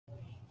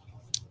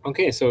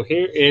Okay, so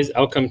here is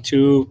outcome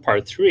 2,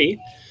 part 3.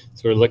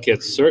 So we're looking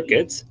at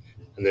circuits,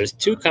 and there's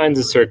two kinds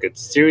of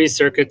circuits, series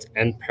circuits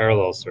and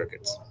parallel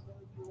circuits.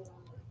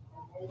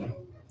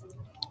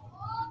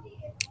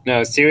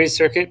 Now, a series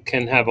circuit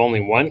can have only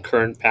one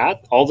current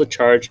path. All the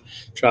charge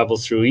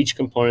travels through each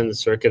component of the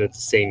circuit at the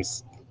same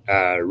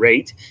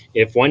rate.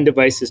 If one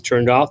device is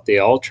turned off, they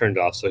all turned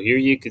off. So here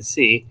you can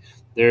see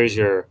there's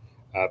your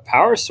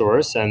power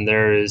source, and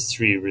there is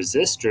 3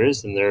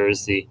 resistors, and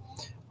there's the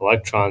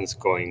electrons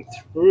going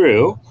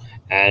through.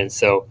 And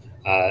so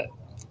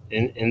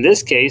in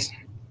this case,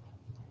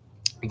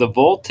 the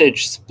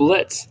voltage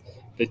splits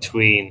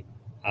between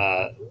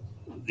uh,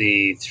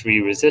 the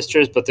 3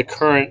 resistors, but the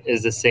current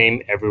is the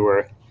same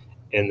everywhere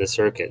in the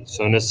circuit.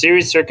 So in a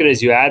series circuit,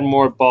 as you add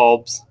more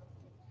bulbs,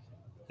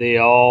 they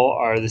all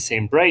are the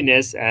same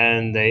brightness,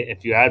 and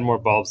if you add more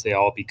bulbs, they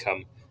all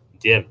become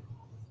dim.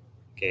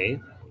 Okay,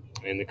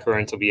 and the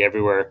currents will be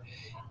everywhere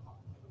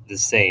the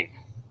same.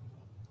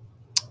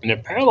 In a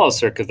parallel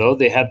circuit, though,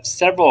 they have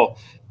several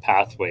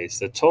pathways.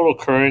 The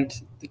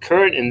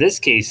current in this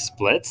case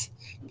splits,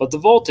 but the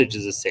voltage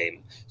is the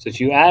same. So if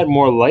you add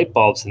more light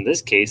bulbs in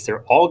this case,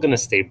 they're all going to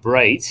stay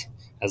bright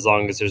as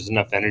long as there's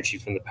enough energy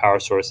from the power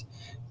source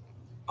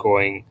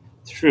going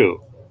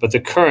through. But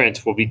the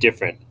current will be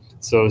different.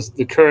 So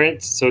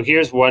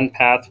here's one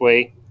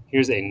pathway,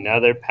 here's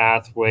another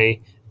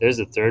pathway, there's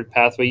a third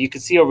pathway. You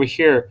can see over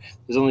here,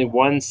 there's only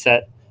one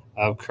set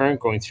of current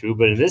going through,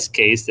 but in this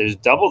case, there's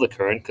double the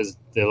current because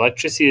the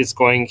electricity that's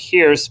going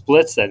here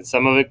splits, and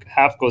some of it,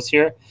 half goes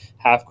here,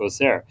 half goes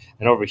there.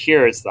 And over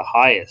here, it's the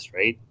highest,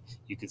 right?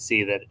 You can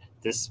see that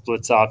this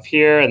splits off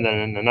here, and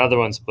then another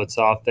one splits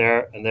off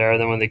there, and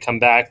then when they come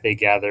back, they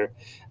gather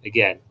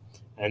again.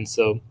 And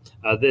so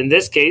in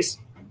this case,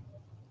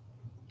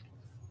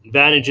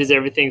 advantage is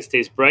everything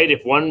stays bright.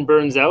 If one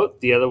burns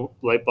out, the other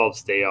light bulbs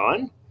stay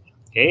on.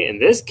 Okay, in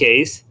this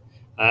case,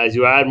 as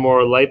you add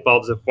more light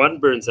bulbs, if one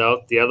burns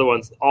out, the other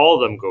ones, all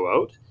of them go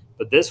out.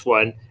 But this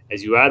one,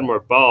 as you add more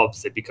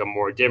bulbs, they become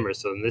more dimmer.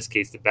 So in this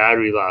case, the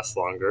battery lasts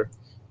longer.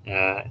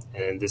 And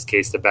in this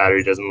case, the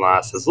battery doesn't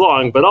last as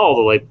long, but all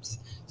the lights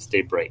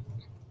stay bright.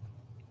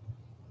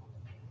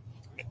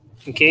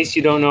 In case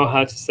you don't know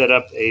how to set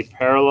up a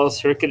parallel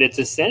circuit, it's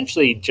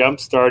essentially jump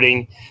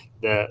starting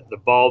the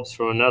bulbs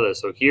from another.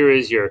 So here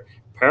is your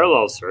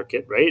parallel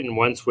circuit, right? And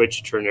one switch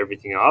to turn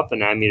everything off, an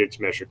ammeter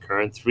to measure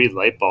current, 3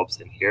 light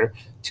bulbs in here,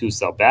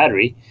 2-cell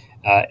battery.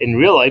 In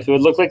real life, it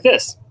would look like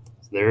this.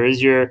 So there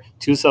is your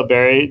 2-cell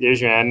battery,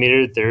 there's your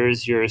ammeter,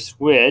 there's your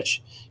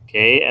switch,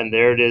 okay? And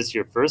there it is,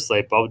 your first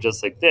light bulb,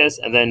 just like this.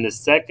 And then the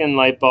second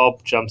light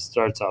bulb jump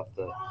starts off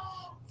the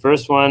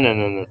first one, and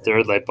then the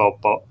third light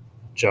bulb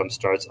jump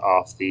starts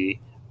off the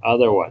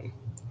other one.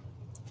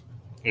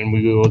 And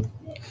we will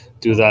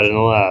do that in the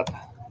lab.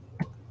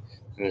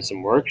 And there's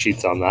some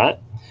worksheets on that.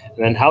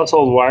 And then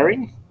household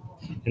wiring.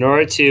 In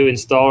order to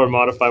install or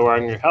modify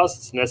wiring in your house,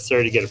 it's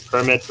necessary to get a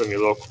permit from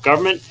your local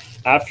government.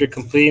 After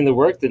completing the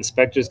work, the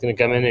inspector is going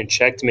to come in and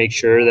check to make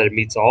sure that it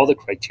meets all the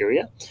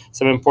criteria.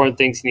 Some important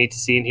things you need to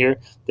see in here.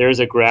 There's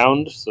a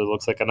ground, so it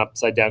looks like an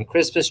upside down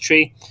Christmas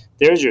tree.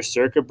 There's your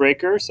circuit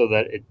breaker so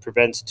that it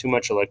prevents too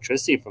much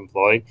electricity from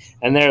flowing.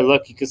 And there,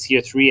 look, you can see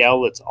your 3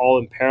 outlets all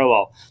in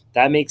parallel.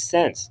 That makes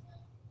sense.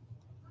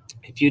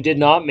 If you did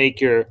not make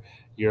your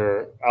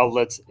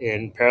outlets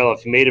in parallel,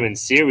 if you made them in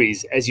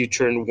series, as you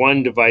turn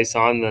one device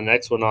on, the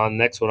next one on,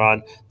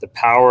 the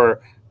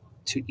power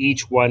to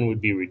each one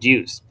would be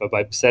reduced. But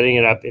by setting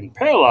it up in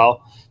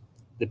parallel,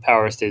 the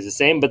power stays the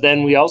same. But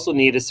then we also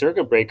need a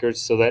circuit breaker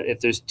so that if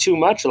there's too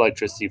much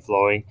electricity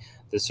flowing,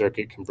 the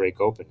circuit can break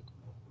open.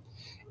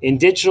 In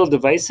digital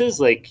devices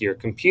like your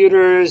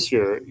computers,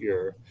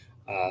 your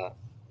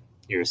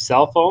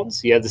cell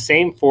phones, you have the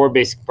same 4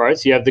 basic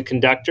parts. You have the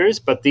conductors,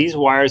 but these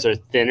wires are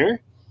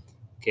thinner.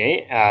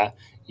 Okay,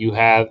 you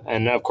have,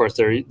 and of course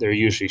they're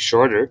usually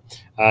shorter.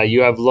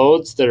 You have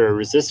loads that are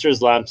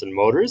resistors, lamps, and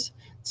motors.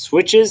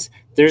 Switches,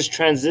 there's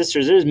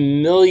transistors. There's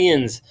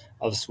millions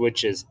of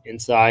switches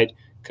inside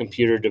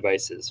computer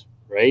devices,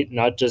 right?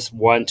 Not just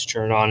one to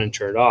turn on and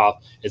turn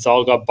off. It's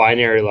all got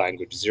binary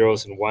language,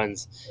 zeros and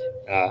ones.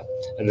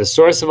 And the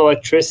source of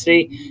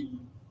electricity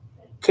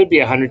could be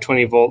a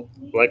 120-volt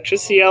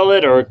electricity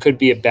outlet, or it could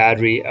be a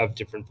battery of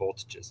different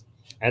voltages.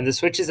 And the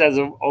switches has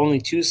only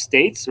 2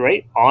 states,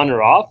 right? On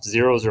or off,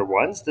 zeros or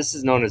ones. This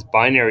is known as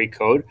binary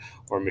code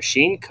or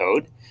machine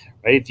code,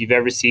 right? If you've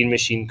ever seen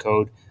machine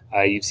code,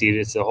 you've seen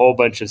it's a whole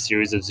bunch of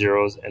series of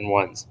zeros and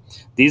ones.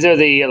 These are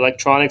the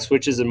electronic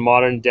switches in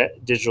modern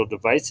digital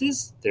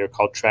devices. They're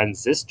called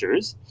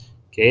transistors.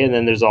 Okay, and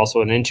then there's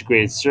also an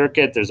integrated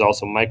circuit. There's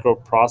also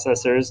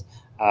microprocessors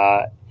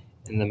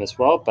in them as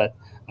well, but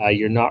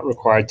you're not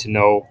required to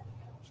know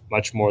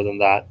much more than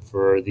that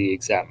for the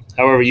exam.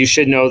 However, you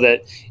should know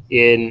that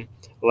in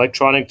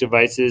electronic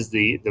devices,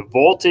 the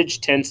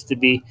voltage tends to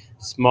be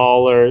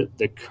smaller,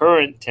 the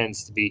current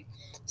tends to be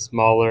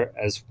smaller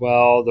as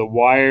well. The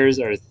wires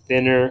are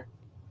thinner,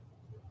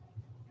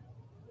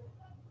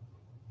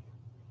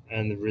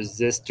 and the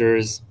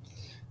resistors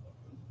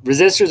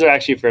resistors are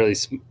actually fairly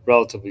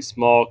relatively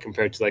small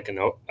compared to like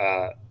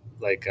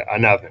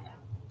an oven.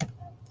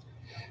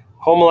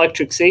 Home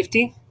electric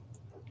safety.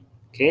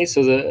 Okay,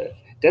 so it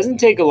doesn't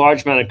take a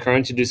large amount of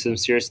current to do some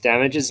serious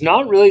damage. It's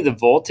not really the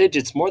voltage,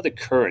 it's more the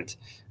current.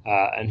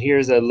 And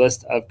here's a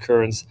list of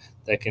currents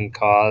that can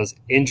cause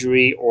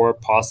injury or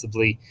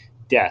possibly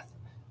death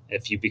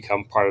if you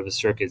become part of the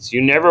circuits.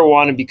 You never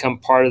want to become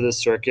part of the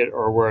circuit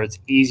or where it's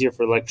easier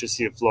for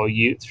electricity to flow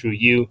through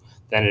you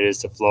than it is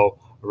to flow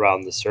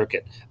around the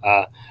circuit.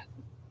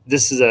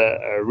 This is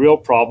a real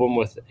problem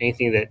with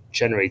anything that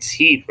generates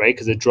heat, right?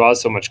 Because it draws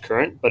so much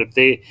current. But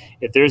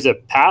if there's a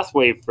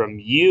pathway from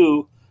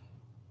you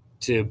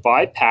to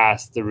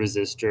bypass the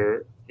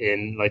resistor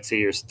in, like, say,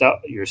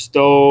 your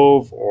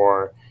stove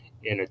or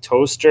in a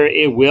toaster,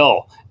 it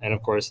will, and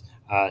of course,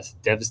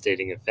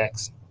 devastating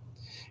effects.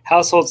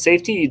 Household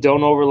safety: you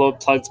don't overload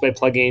plugs by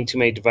plugging in too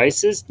many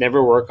devices.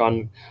 Never work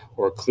on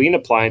or clean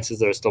appliances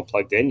that are still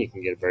plugged in. You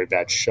can get a very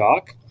bad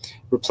shock.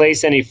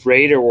 Replace any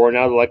frayed or worn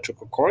out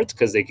electrical cords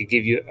because they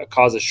could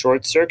cause a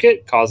short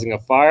circuit, causing a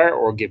fire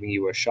or giving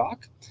you a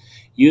shock.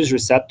 Use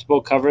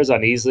receptacle covers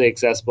on easily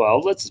accessible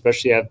outlets,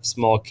 especially if you have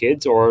small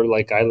kids, or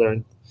like I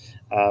learned,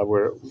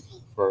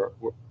 for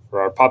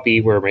our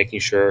puppy, we're making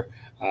sure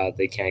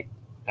they can't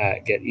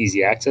get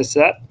easy access to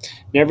that.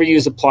 Never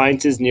use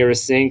appliances near a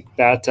sink,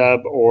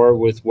 bathtub, or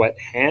with wet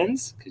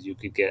hands because you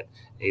could get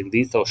a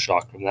lethal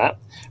shock from that.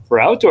 For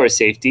outdoor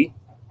safety,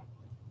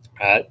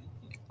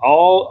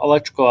 all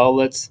electrical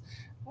outlets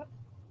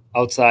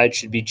outside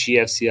should be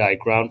GFCI,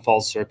 ground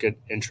fault circuit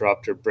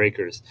interrupter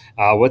breakers.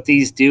 What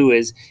these do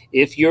is,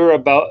 if you're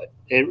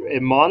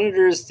it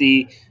monitors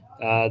the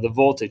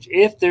voltage.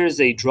 If there's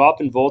a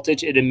drop in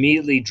voltage, it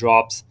immediately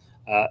drops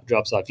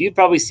off. You've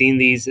probably seen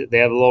these. They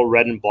have a little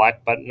red and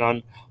black button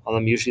on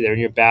them. Usually they're in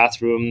your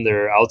bathroom.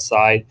 They're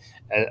outside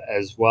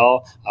as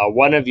well.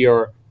 One of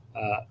your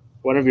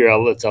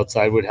outlets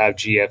outside would have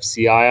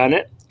GFCI on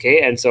it.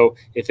 Okay, and so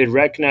if it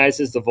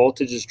recognizes the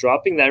voltage is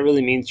dropping, that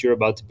really means you're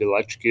about to be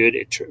electrocuted.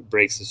 It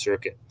breaks the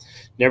circuit.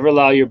 Never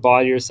allow your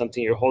body or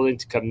something you're holding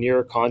to come near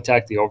or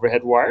contact the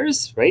overhead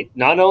wires, right?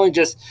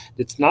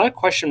 It's not a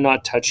question of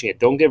not touching it.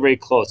 Don't get very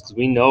close because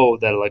we know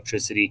that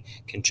electricity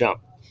can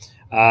jump.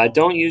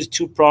 Don't use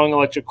two-prong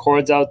electric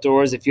cords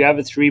outdoors. If you have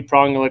a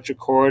three-prong electric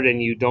cord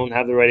and you don't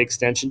have the right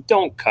extension,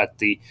 don't cut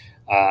the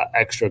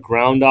extra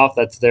ground off.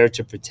 That's there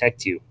to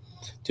protect you.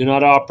 Do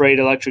not operate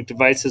electric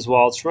devices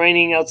while it's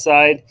raining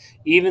outside.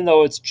 Even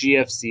though it's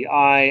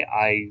GFCI,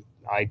 I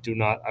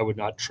would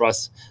not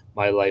trust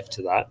my life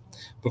to that.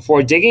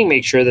 Before digging,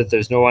 make sure that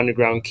there's no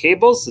underground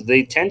cables.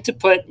 They tend to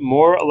put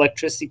more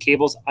electricity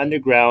cables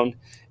underground.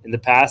 In the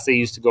past, they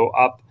used to go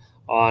up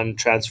on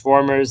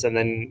transformers and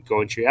then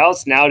go into your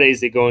house.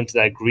 Nowadays, they go into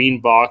that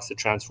green box, the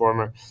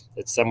transformer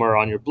that's somewhere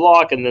on your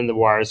block, and then the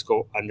wires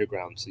go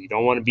underground. So you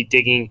don't want to be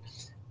digging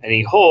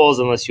any holes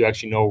unless you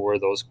actually know where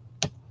those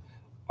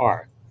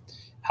are.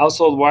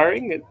 Household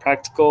wiring.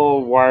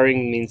 Practical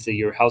wiring means that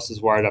your house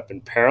is wired up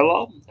in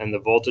parallel and the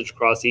voltage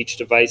across each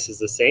device is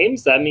the same.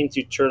 So that means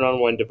you turn on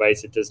one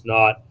device, it does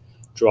not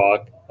draw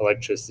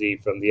electricity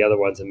from the other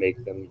ones and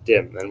make them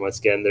dim. And once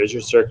again, there's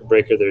your circuit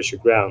breaker, there's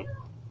your ground.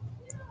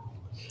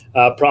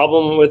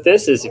 Problem with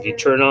this is if you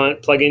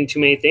plug in too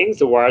many things,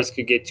 the wires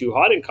could get too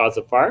hot and cause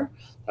a fire.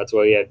 That's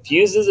why you have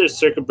fuses or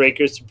circuit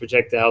breakers to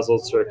protect the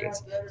household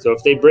circuits. So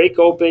if they break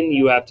open,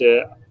 you have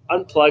to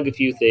unplug a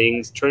few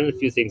things, turn a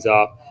few things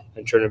off,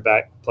 and turn it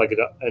back, plug it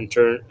up,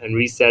 and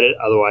reset it.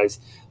 Otherwise,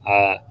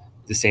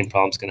 the same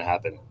problem is going to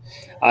happen.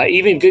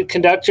 Even good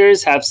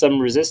conductors have some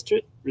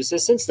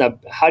resistance. Now,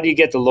 how do you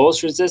get the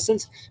lowest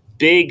resistance?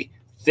 Big,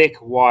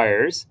 thick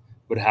wires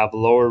would have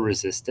lower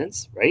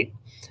resistance, right?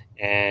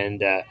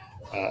 And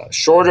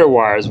shorter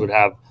wires would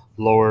have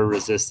lower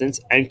resistance,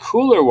 and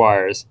cooler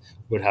wires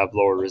would have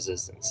lower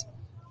resistance.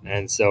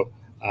 And so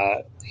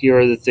here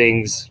are the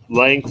things: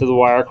 length of the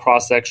wire,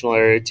 cross-sectional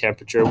area,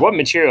 temperature. What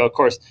material? Of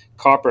course,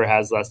 copper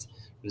has less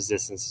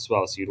resistance as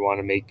well, so you'd want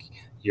to make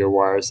your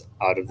wires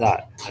out of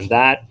that. And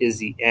that is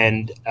the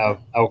end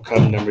of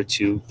outcome number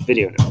 2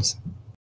 video notes.